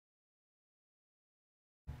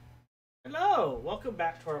Hello! Welcome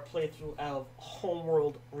back to our playthrough of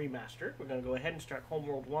Homeworld Remastered. We're going to go ahead and start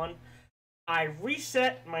Homeworld 1. I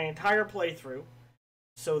reset my entire playthrough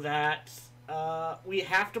so that we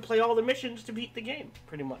have to play all the missions to beat the game,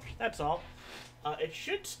 pretty much. That's all. It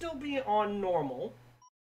should still be on normal.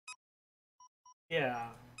 Yeah.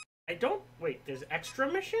 I don't... Wait, there's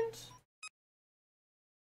extra missions?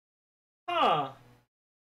 Huh.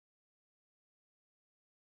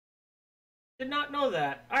 Did not know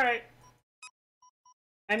that. Alright.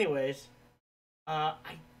 Anyways, I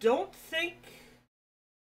don't think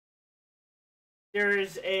there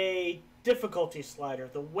is a difficulty slider.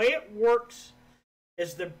 The way it works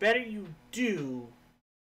is the better you do,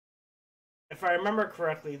 if I remember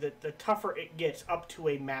correctly, the tougher it gets up to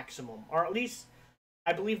a maximum. Or at least,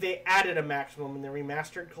 I believe they added a maximum in the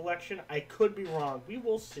remastered collection. I could be wrong. We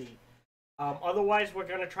will see. Otherwise, we're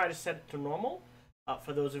going to try to set it to normal.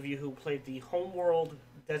 For those of you who played the Homeworld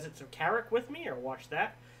Deserts of Kharak with me, or watched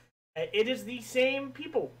that, it is the same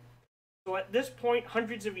people. So at this point,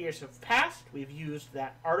 hundreds of years have passed. We've used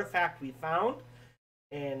that artifact we found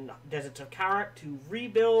in Deserts of Kharak to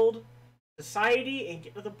rebuild society and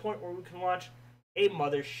get to the point where we can launch a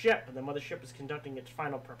mothership. And the mothership is conducting its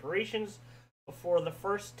final preparations before the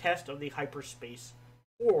first test of the hyperspace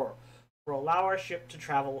core, will allow our ship to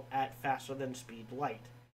travel at faster than speed light.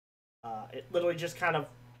 It literally just kind of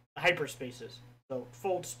hyperspaces. So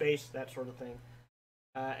fold space, that sort of thing.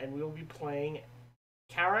 And we will be playing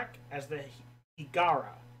Kharak as the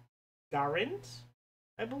Hiigara. Garins,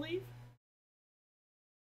 I believe.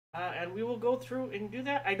 And we will go through and do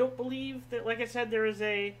that. I don't believe that, like I said, there is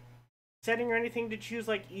a setting or anything to choose,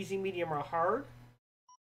 like easy, medium, or hard.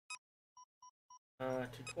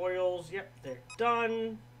 Tutorials, yep, they're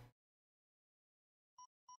done.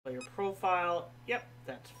 Player profile, yep,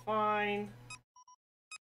 that's fine.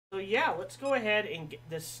 So yeah, let's go ahead and get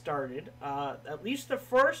this started. At least the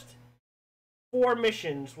first 4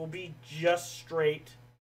 missions will be just straight,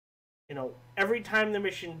 you know, every time the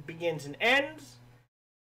mission begins and ends,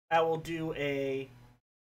 I will do a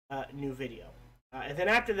new video. And then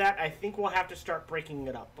after that, I think we'll have to start breaking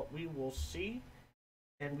it up, but we will see,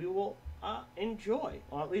 and we will enjoy.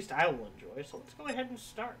 Well, at least I will enjoy, so let's go ahead and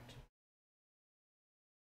start.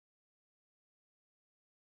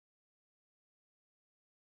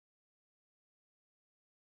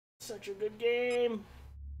 Such a good game.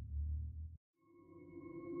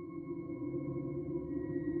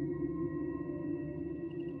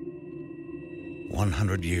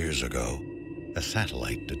 "100 years ago, a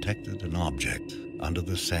satellite detected an object under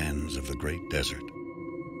the sands of the Great Desert.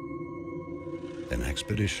 An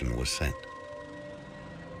expedition was sent.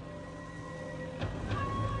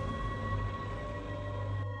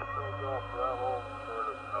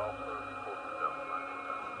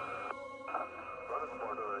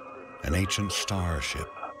 An ancient starship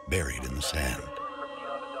buried in the sand.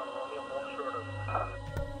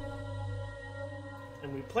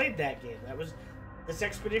 And we played that game. This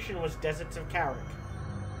expedition was Deserts of Kharak.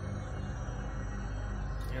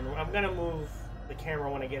 And I'm gonna move the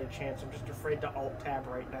camera when I get a chance. I'm just afraid to alt-tab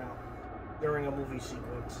right now during a movie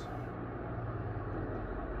sequence.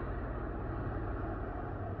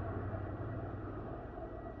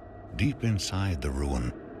 Deep inside the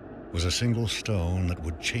ruin was a single stone that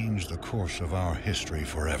would change the course of our history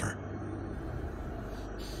forever.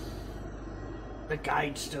 The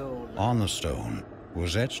Guide Stone. On the stone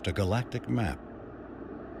was etched a galactic map,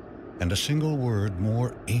 and a single word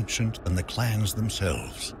more ancient than the clans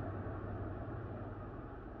themselves.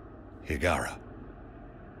 Hiigara,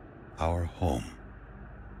 our home.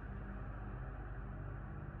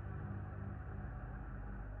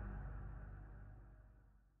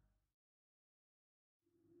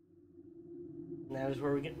 And that is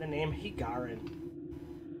where we get the name Hiigaran.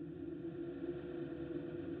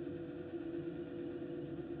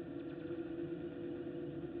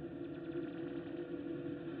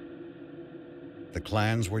 The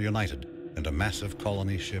clans were united, and a massive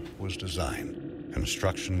colony ship was designed.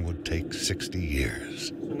 Construction would take 60 years.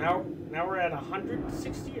 So now we're at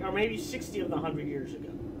 160, or maybe 60 of the 100 years ago.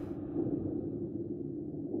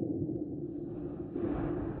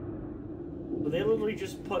 So they literally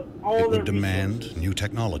just put all their It would demand resources. New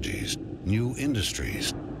technologies, new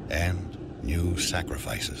industries, and new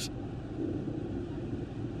sacrifices.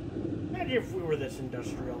 Imagine if we were this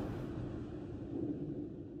industrial.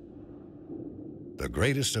 The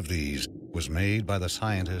greatest of these was made by the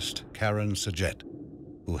scientist Karen Sajet,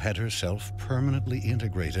 who had herself permanently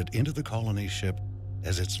integrated into the colony ship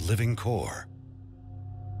as its living core.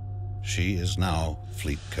 She is now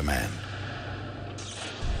Fleet Command.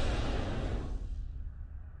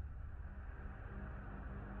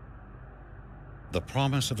 The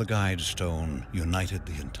promise of the Guide Stone united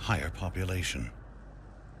the entire population.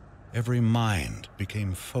 Every mind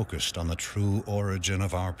became focused on the true origin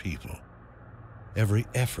of our people. Every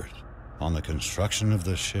effort on the construction of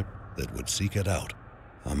the ship that would seek it out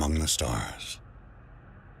among the stars.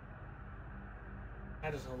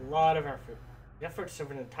 That is a lot of effort. The efforts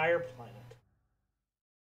of an entire planet.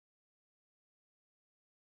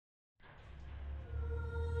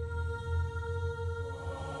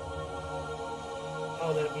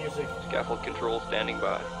 Oh, that music. Scaffold control standing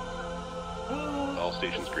by. All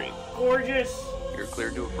stations green. Gorgeous. You're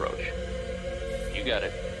cleared to approach. You got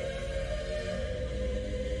it.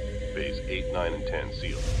 Bays 8, 9, and 10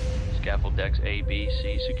 sealed. Scaffold decks A, B,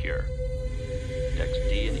 C secure. Decks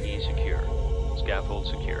D and E secure. Scaffold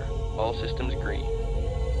secure. All systems green.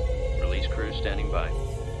 Release crew standing by.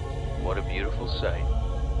 What a beautiful sight.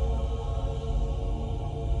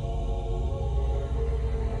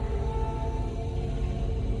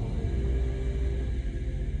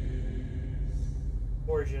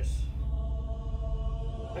 Gorgeous.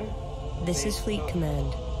 This is Fleet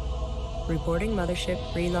Command. Reporting mothership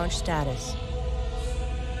relaunch status.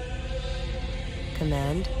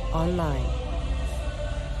 Command online.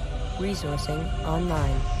 Resourcing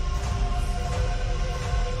online.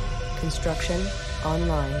 Construction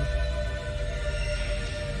online.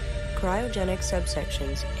 Cryogenic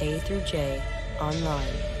subsections A through J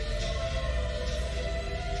online.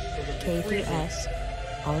 K through S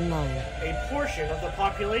online. A portion of the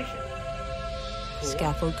population. Cool.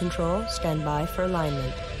 Scaffold control, stand by for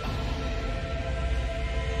alignment.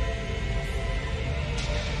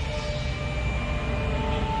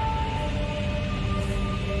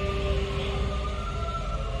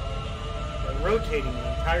 They're rotating the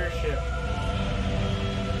entire ship.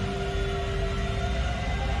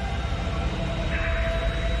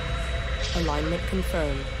 Alignment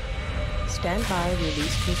confirmed. Stand by,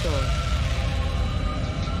 release control.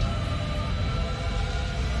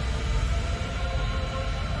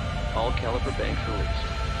 All caliper banks released.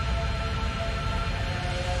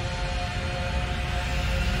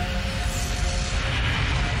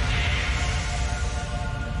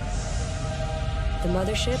 The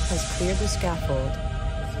mothership has cleared the scaffold.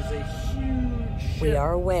 This is a huge ship. We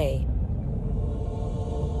are away.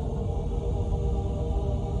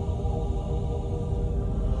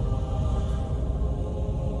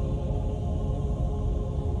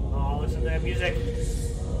 Oh, listen to that music.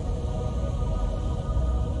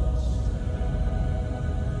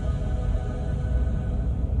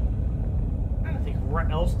 Where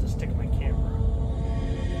else to stick my camera?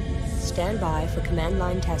 Stand by for command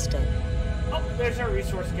line testing. Oh, there's our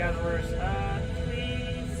resource gatherers.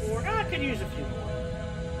 3, 4. I could use a few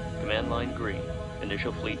more. Command line green.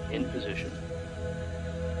 Initial fleet in position.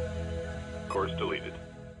 Course deleted.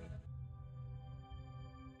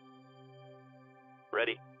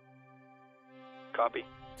 Ready. Copy.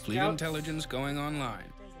 Fleet Scouts. intelligence going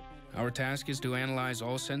online. Our task is to analyze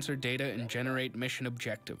all sensor data and generate mission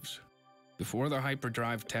objectives. Before the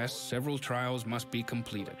hyperdrive tests, several trials must be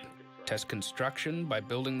completed. Test construction by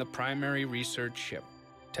building the primary research ship.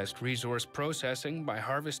 Test resource processing by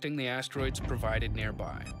harvesting the asteroids provided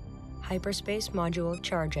nearby. Hyperspace module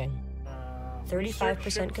charging. Research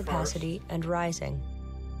 35% ship capacity and rising.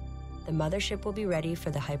 The mothership will be ready for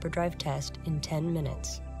the hyperdrive test in 10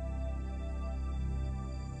 minutes.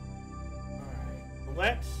 Alright,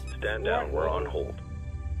 let's... Stand down, we're on hold.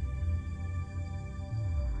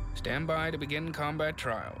 Stand by to begin combat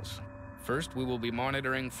trials. First, we will be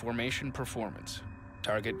monitoring formation performance.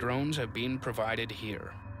 Target drones have been provided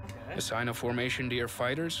here. Okay, Assign a formation to your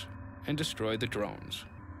fighters and destroy the drones.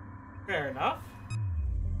 fair enough.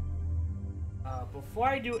 Before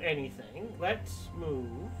I do anything, let's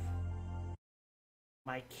move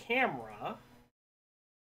my camera.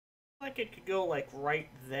 Like it could go like right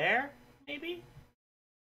there, maybe?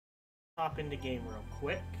 Hop into game real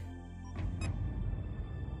quick.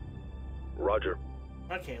 Roger.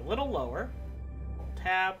 Okay, a little lower.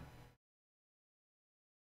 Tab.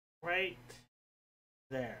 Right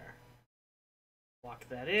there. Lock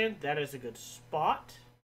that in. That is a good spot.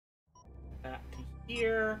 Back to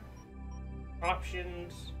here.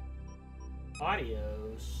 Options.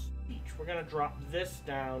 Audio. Speech. We're going to drop this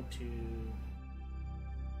down to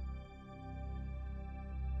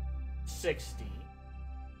 60.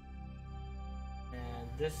 And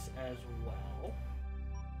this as well.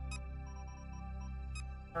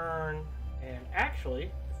 Turn, and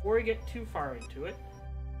actually, before we get too far into it,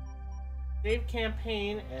 save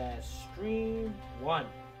campaign as Stream 1.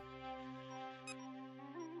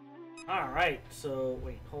 Alright, so,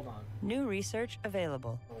 wait, hold on. New research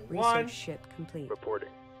available. One. Research ship complete. Reporting.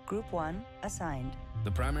 Group 1 assigned.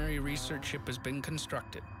 The primary research ship has been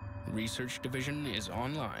constructed. Research division is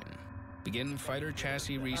online. Begin fighter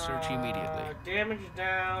chassis research immediately. Damage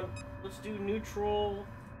down. Let's do neutral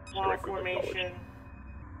law formation.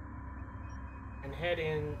 And head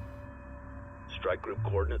in. Strike group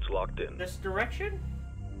coordinates locked in. This direction?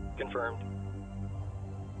 Confirmed.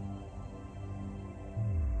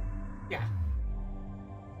 Yeah.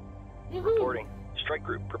 Reporting. Strike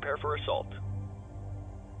group, prepare for assault.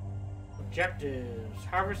 Objectives.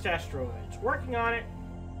 Harvest asteroids. Working on it.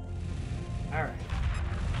 Alright.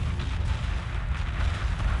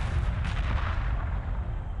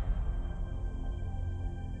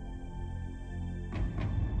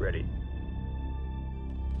 Ready.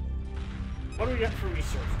 What do we got for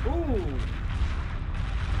research? Ooh!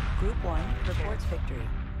 Group 1 reports victory.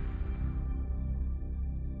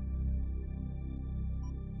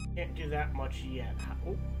 Can't do that much yet.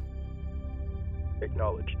 Oh,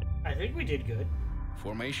 Acknowledged. I think we did good.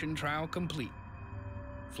 Formation trial complete.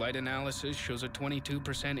 Flight analysis shows a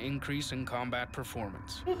 22% increase in combat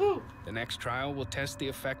performance. Woohoo! The next trial will test the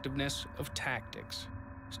effectiveness of tactics.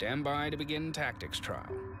 Stand by to begin tactics trial.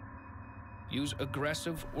 Use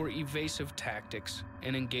aggressive or evasive tactics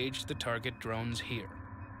and engage the target drones here.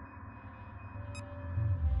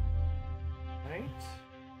 Right.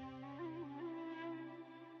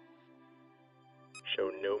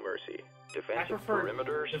 Show no mercy. I Defensive prefer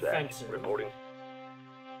perimeter defensive. set. Reporting.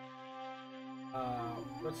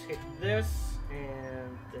 Let's hit this,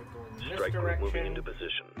 and they're going in this Strike group direction. moving into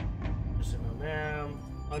position. Listen on them.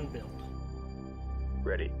 Unbuild.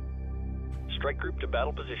 Ready. Strike group to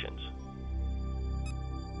battle positions.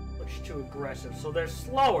 Which too aggressive. So they're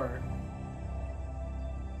slower,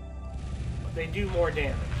 but they do more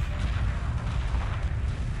damage.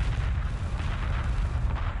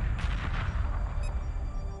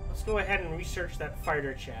 Let's go ahead and research that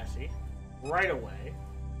fighter chassis right away.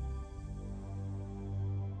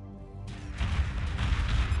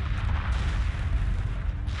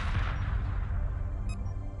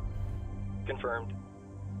 Confirmed.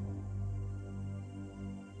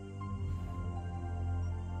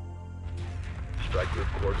 Strike group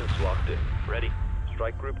coordinates locked in. Ready.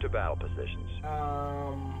 Strike group to battle positions.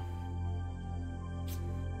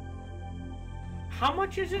 How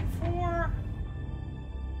much is it for?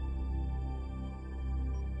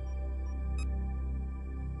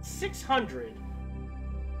 $600.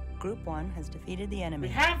 Group 1 has defeated the enemy.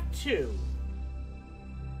 We have 2.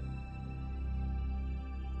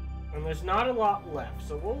 And there's not a lot left,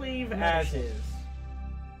 so we'll leave as is.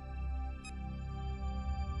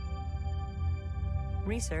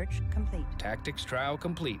 Research complete. Tactics trial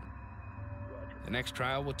complete. The next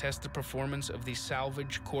trial will test the performance of the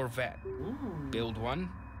salvage corvette. Ooh. Build one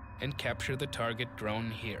and capture the target drone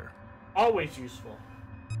here. Always useful.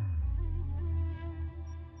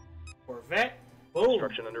 Corvette. Boom.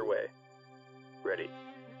 Construction underway. Ready.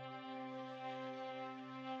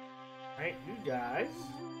 Alright, you guys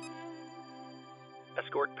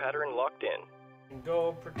Escort pattern locked in. can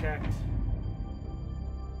go protect.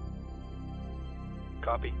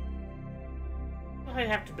 Copy. I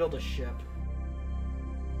have to build a ship.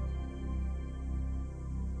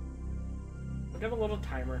 I've got a little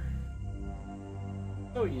timer.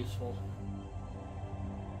 So useful.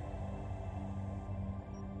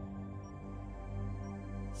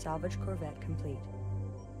 Salvage corvette complete.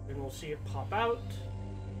 Then we'll see it pop out.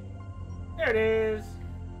 There it is.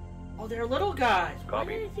 Oh, they're little guys. Why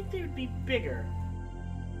Copy. did I think they would be bigger?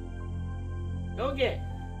 Go get.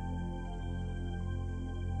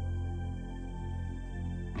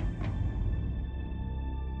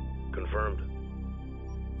 Confirmed.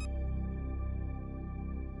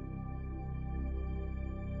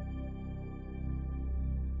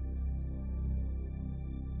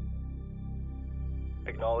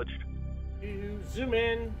 Acknowledged. You zoom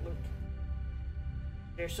in. Look.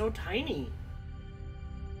 They're so tiny.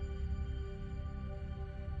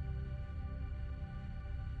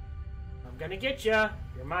 I'm gonna get ya.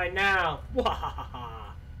 You're mine now.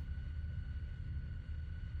 Wahahaha.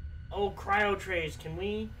 Oh, cryo trays. Can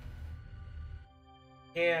we?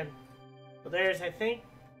 And well, there's, I think,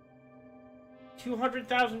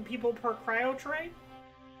 200,000 people per cryo tray?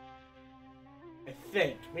 I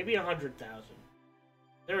think. Maybe 100,000.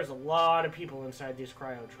 There's a lot of people inside these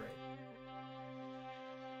cryo trays.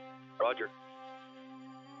 Roger.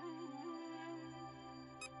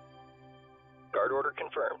 Guard order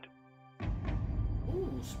confirmed.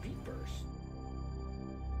 Ooh, speed burst.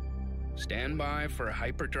 Stand by for a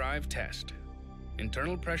hyperdrive test.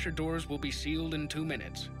 Internal pressure doors will be sealed in 2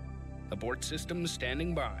 minutes. Abort systems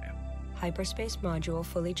standing by. Hyperspace module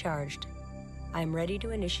fully charged. I'm ready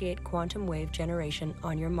to initiate quantum wave generation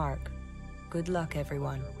on your mark. Good luck,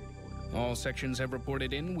 everyone. All sections have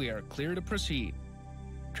reported in. We are clear to proceed.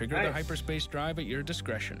 Trigger the Nice. hyperspace drive at your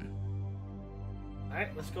discretion.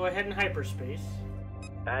 Alright, let's go ahead in hyperspace.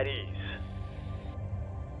 At ease.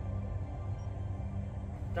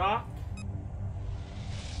 Dock.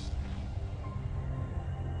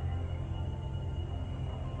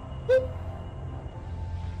 Boop.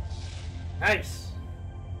 Nice.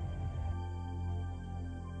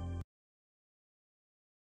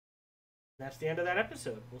 That's the end of that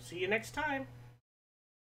episode. We'll see you next time.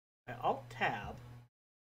 I Alt-Tab.